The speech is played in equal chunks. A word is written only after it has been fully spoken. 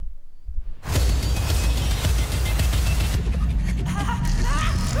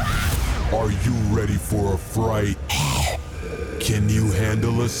ready for a fright? Can you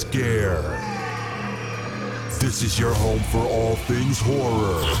handle a scare? This is your home for all things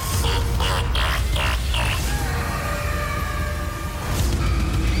horror.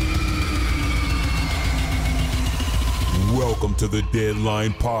 Welcome to the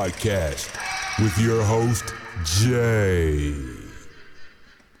Deadline Podcast with your host, Jay.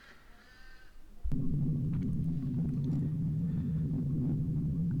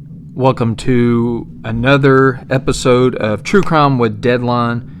 Welcome to another episode of True Crime with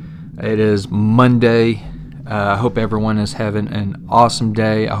Deadline. It is Monday. I hope everyone is having an awesome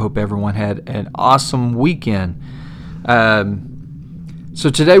day. I hope everyone had an awesome weekend. So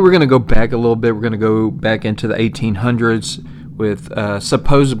today we're going to go back a little bit. We're going to go back into the 1800s with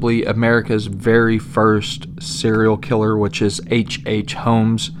supposedly America's very first serial killer, which is H.H.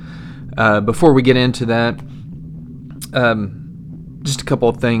 Holmes. Before we get into that, just a couple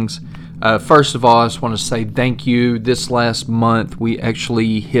of things. First of all, I just want to say thank you. This last month, we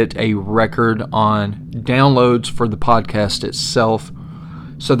actually hit a record on downloads for the podcast itself,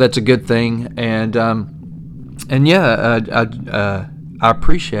 so that's a good thing. And yeah, I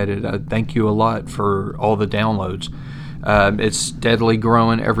appreciate it. Thank you a lot for all the downloads. It's steadily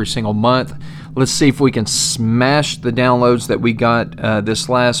growing every single month. Let's see if we can smash the downloads that we got this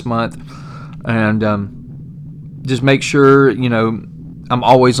last month, and just make sure, I'm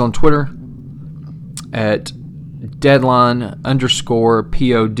always on Twitter at deadline_pod,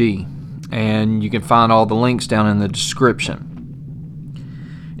 and you can find all the links down in the description.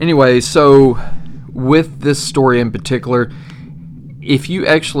 Anyway, so with this story in particular, if you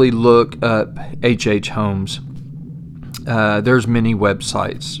actually look up H.H. Holmes, there's many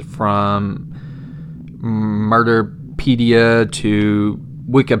websites from Murderpedia to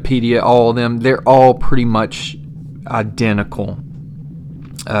Wikipedia, all of them. They're all pretty much identical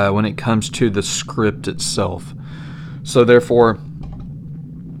when it comes to the script itself. So therefore,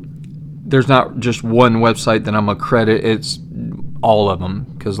 there's not just one website that I'm going to credit. It's all of them,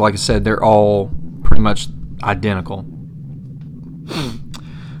 because like I said, they're all pretty much identical.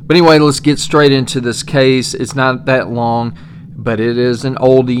 But anyway, let's get straight into this case. It's not that long, but it is an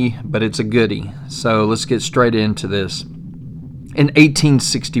oldie, but it's a goodie. So let's get straight into this. In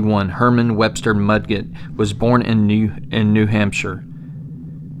 1861, Herman Webster Mudgett was born in New Hampshire.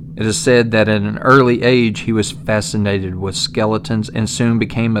 It is said that at an early age he was fascinated with skeletons and soon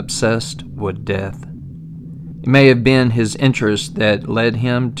became obsessed with death. It may have been his interest that led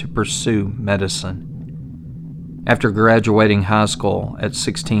him to pursue medicine. After graduating high school at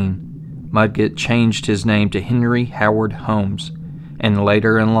 16, Mudgett changed his name to Henry Howard Holmes, and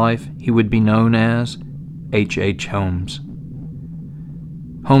later in life he would be known as H.H. Holmes.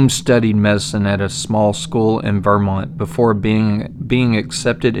 Holmes studied medicine at a small school in Vermont before being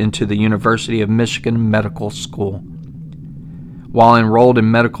accepted into the University of Michigan Medical School. While enrolled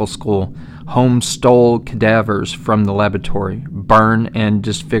in medical school, Holmes stole cadavers from the laboratory, burned and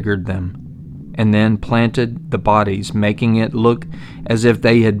disfigured them, and then planted the bodies, making it look as if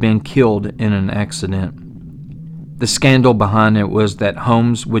they had been killed in an accident. The scandal behind it was that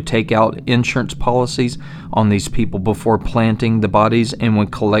Holmes would take out insurance policies on these people before planting the bodies and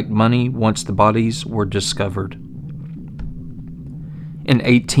would collect money once the bodies were discovered. In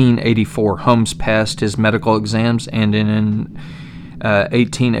 1884, Holmes passed his medical exams, and in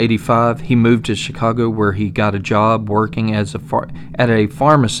 1885, he moved to Chicago, where he got a job working at a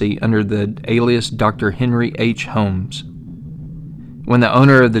pharmacy under the alias Dr. Henry H. Holmes. When the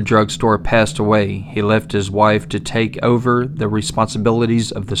owner of the drugstore passed away, he left his wife to take over the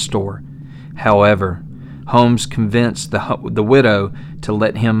responsibilities of the store. However, Holmes convinced the widow to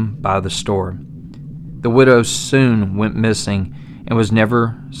let him buy the store. The widow soon went missing and was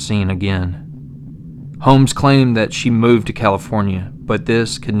never seen again. Holmes claimed that she moved to California, but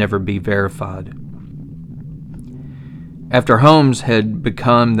this could never be verified. After Holmes had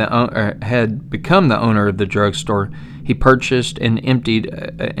become the owner of the drugstore, he purchased an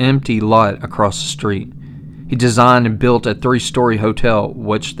empty lot across the street. He designed and built a 3-story hotel,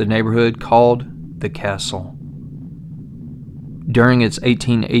 which the neighborhood called the Castle. During its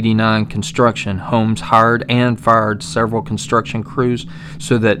 1889 construction, Holmes hired and fired several construction crews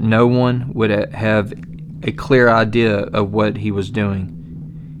so that no one would have a clear idea of what he was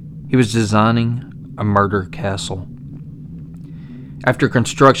doing. He was designing a murder castle. After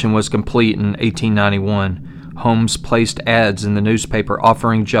construction was complete in 1891, Holmes placed ads in the newspaper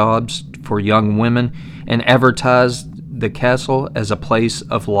offering jobs for young women and advertised the castle as a place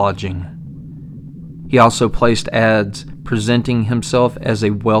of lodging. He also placed ads presenting himself as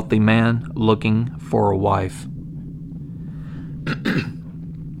a wealthy man looking for a wife.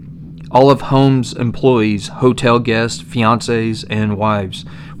 All of Holmes' employees, hotel guests, fiancés, and wives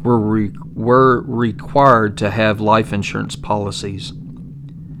were required to have life insurance policies.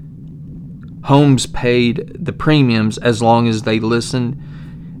 Holmes paid the premiums as long as they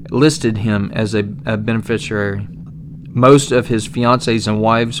listed him as a beneficiary. Most of his fiancés and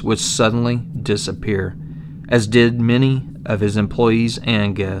wives would suddenly disappear, as did many of his employees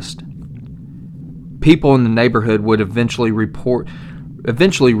and guests. People in the neighborhood would eventually reported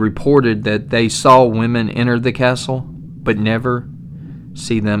that they saw women enter the castle, but never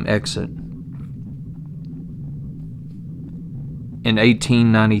see them exit. In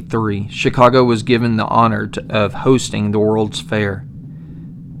 1893, Chicago was given the honor of hosting the World's Fair,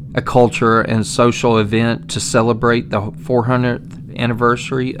 a cultural and social event to celebrate the 400th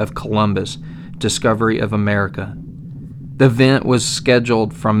anniversary of Columbus' discovery of America. The event was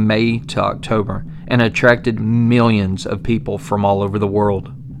scheduled from May to October and attracted millions of people from all over the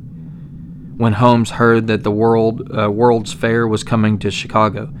world. When Holmes heard that the World's Fair was coming to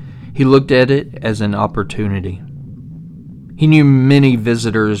Chicago, he looked at it as an opportunity. He knew many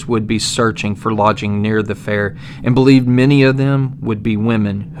visitors would be searching for lodging near the fair and believed many of them would be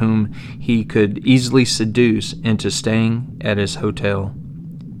women whom he could easily seduce into staying at his hotel.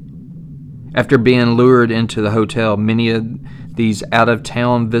 After being lured into the hotel, many of these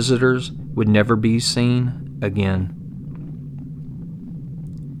out-of-town visitors would never be seen again.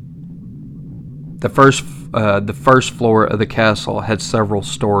 The first floor of the castle had several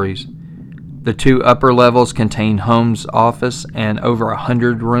stories. The two upper levels contained Holmes' office and over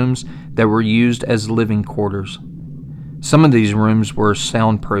 100 rooms that were used as living quarters. Some of these rooms were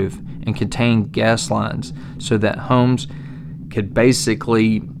soundproof and contained gas lines so that Holmes could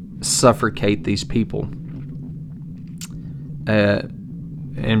basically suffocate these people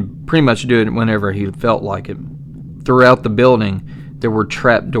and pretty much do it whenever he felt like it. Throughout the building, there were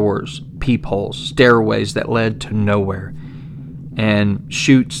trapdoors, peepholes, stairways that led to nowhere, and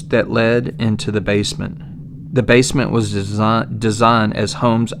chutes that led into the basement. The basement was designed as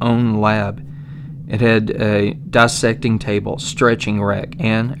Holmes' own lab. It had a dissecting table, stretching rack,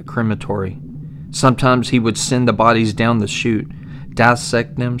 and a crematory. Sometimes he would send the bodies down the chute,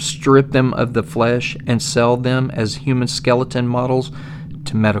 dissect them, strip them of the flesh, and sell them as human skeleton models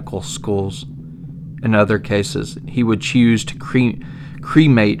to medical schools. In other cases, he would choose to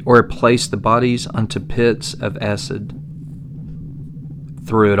cremate or place the bodies onto pits of acid.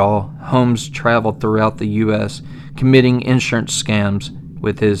 Through it all, Holmes traveled throughout the U.S., committing insurance scams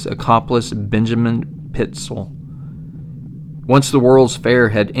with his accomplice Benjamin Pitzel. Once the World's Fair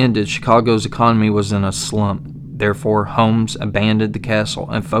had ended, Chicago's economy was in a slump. Therefore, Holmes abandoned the castle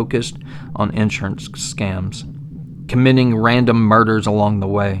and focused on insurance scams, committing random murders along the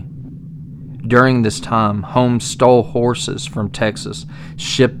way. During this time, Holmes stole horses from Texas,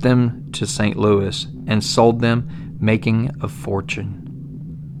 shipped them to St. Louis, and sold them, making a fortune.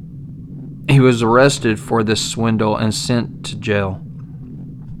 He was arrested for this swindle and sent to jail.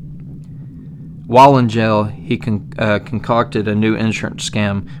 While in jail, he concocted a new insurance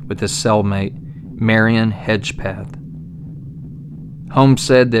scam with his cellmate, Marion Hedgepath. Holmes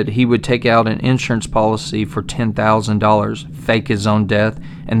said that he would take out an insurance policy for $10,000, fake his own death,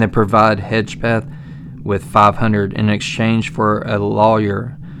 and then provide Hedgepath with $500 in exchange for a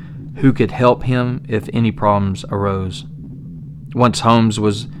lawyer who could help him if any problems arose. Once Holmes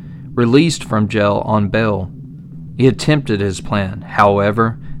was released from jail on bail, he attempted his plan.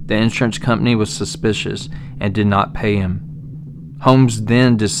 However, the insurance company was suspicious and did not pay him. Holmes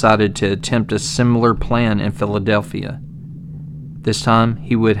then decided to attempt a similar plan in Philadelphia. This time,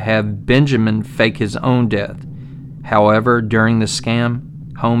 he would have Benjamin fake his own death. However, during the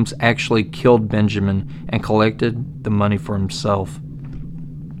scam, Holmes actually killed Benjamin and collected the money for himself.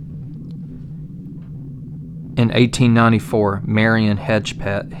 In 1894, Marion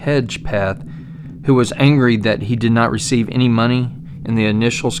Hedgepath, who was angry that he did not receive any money in the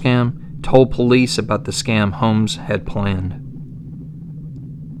initial scam, told police about the scam Holmes had planned.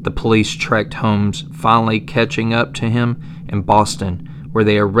 The police tracked Holmes, finally catching up to him in Boston, where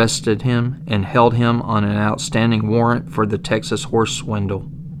they arrested him and held him on an outstanding warrant for the Texas horse swindle.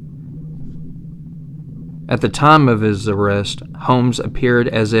 At the time of his arrest, Holmes appeared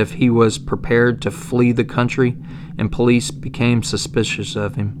as if he was prepared to flee the country, and police became suspicious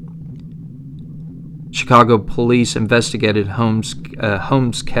of him. Chicago police investigated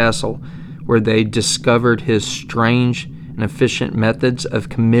Holmes' castle, where they discovered his strange and efficient methods of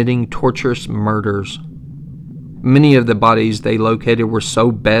committing torturous murders. Many of the bodies they located were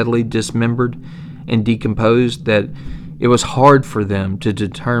so badly dismembered and decomposed that it was hard for them to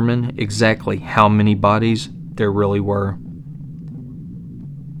determine exactly how many bodies there really were.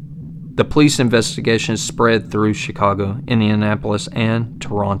 The police investigation spread through Chicago, Indianapolis, and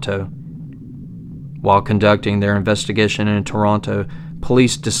Toronto. While conducting their investigation in Toronto,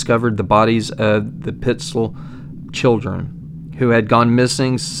 police discovered the bodies of the Pitzel children, who had gone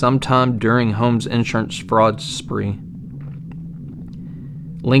missing sometime during Holmes' insurance fraud spree,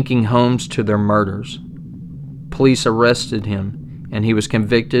 linking Holmes to their murders. Police arrested him, and he was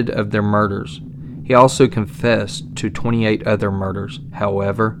convicted of their murders. He also confessed to 28 other murders.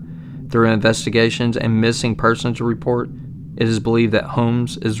 However, through investigations and missing persons report, it is believed that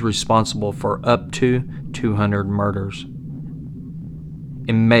Holmes is responsible for up to 200 murders.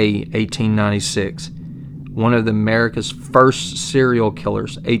 In May 1896, one of America's first serial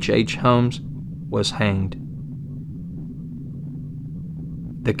killers, H.H. Holmes, was hanged.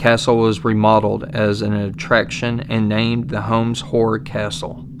 The castle was remodeled as an attraction and named the Holmes Horror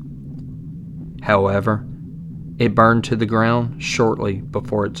Castle. However, it burned to the ground shortly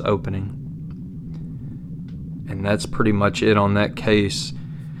before its opening. And that's pretty much it on that case.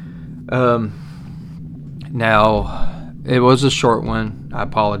 Now, it was a short one. I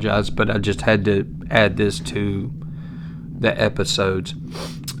apologize, but I just had to add this to the episodes.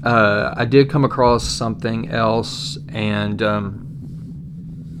 I did come across something else and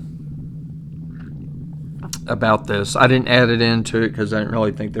about this. I didn't add it into it because I didn't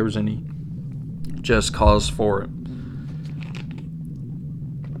really think there was any just cause for it.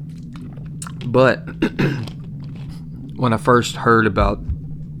 But when I first heard about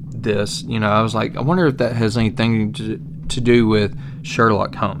this, I was like, I wonder if that has anything to do with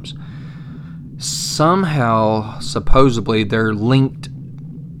Sherlock Holmes. Somehow, supposedly, they're linked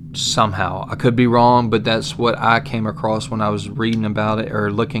somehow. I could be wrong, but that's what I came across when I was reading about it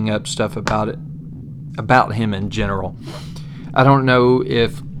or looking up stuff about it, about him in general. I don't know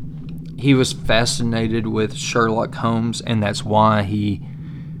if he was fascinated with Sherlock Holmes, and that's why he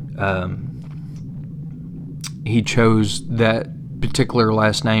chose that particular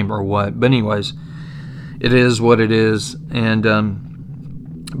last name or what. But anyways, it is what it is. And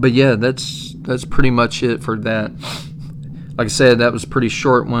but yeah, that's pretty much it for that. Like I said, that was a pretty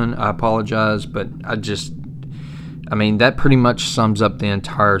short one. I apologize, but that pretty much sums up the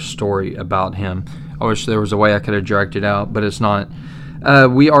entire story about him. I wish there was a way I could have dragged it out, but it's not.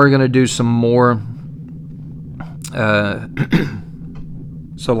 We are going to do some more.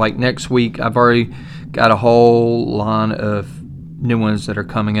 So like next week, I've already got a whole line of new ones that are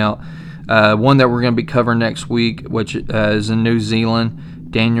coming out. One that we're going to be covering next week, which is in New Zealand,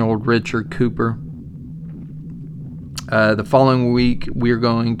 Daniel Richard Cooper. The following week, we're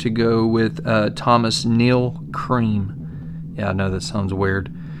going to go with Thomas Neil Cream. Yeah, I know that sounds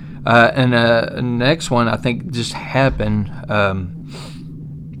weird. And next one, I think just happened.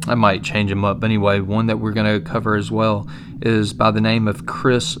 I might change them up. But anyway, one that we're going to cover as well is by the name of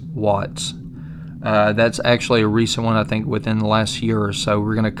Chris Watts. That's actually a recent one, I think, within the last year or so.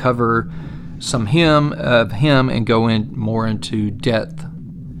 We're going to cover some of him and go in more into depth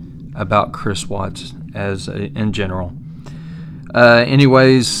about Chris Watts in general.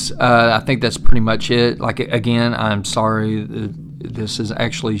 Anyways, I think that's pretty much it. Like, again, I'm sorry. This is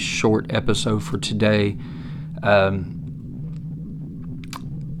actually a short episode for today.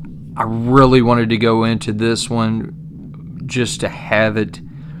 I really wanted to go into this one just to have it.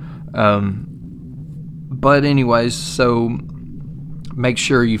 But anyways, so make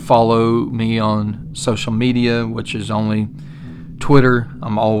sure you follow me on social media, which is only Twitter.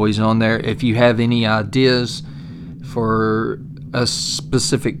 I'm always on there. If you have any ideas for a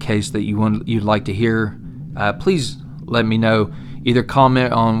specific case that you'd like to hear, please let me know. Either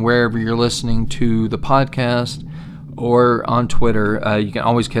comment on wherever you're listening to the podcast or on Twitter. You can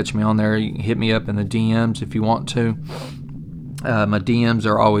always catch me on there. You can hit me up in the DMs if you want to. My DMs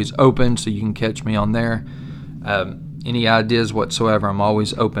are always open, so you can catch me on there. Any ideas whatsoever, I'm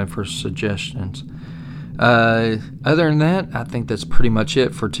always open for suggestions. Other than that, I think that's pretty much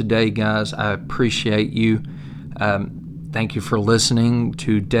it for today, guys. I appreciate you. Thank you for listening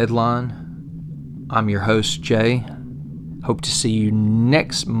to Deadline. I'm your host, Jay. Hope to see you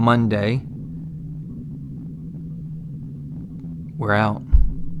next Monday. We're out.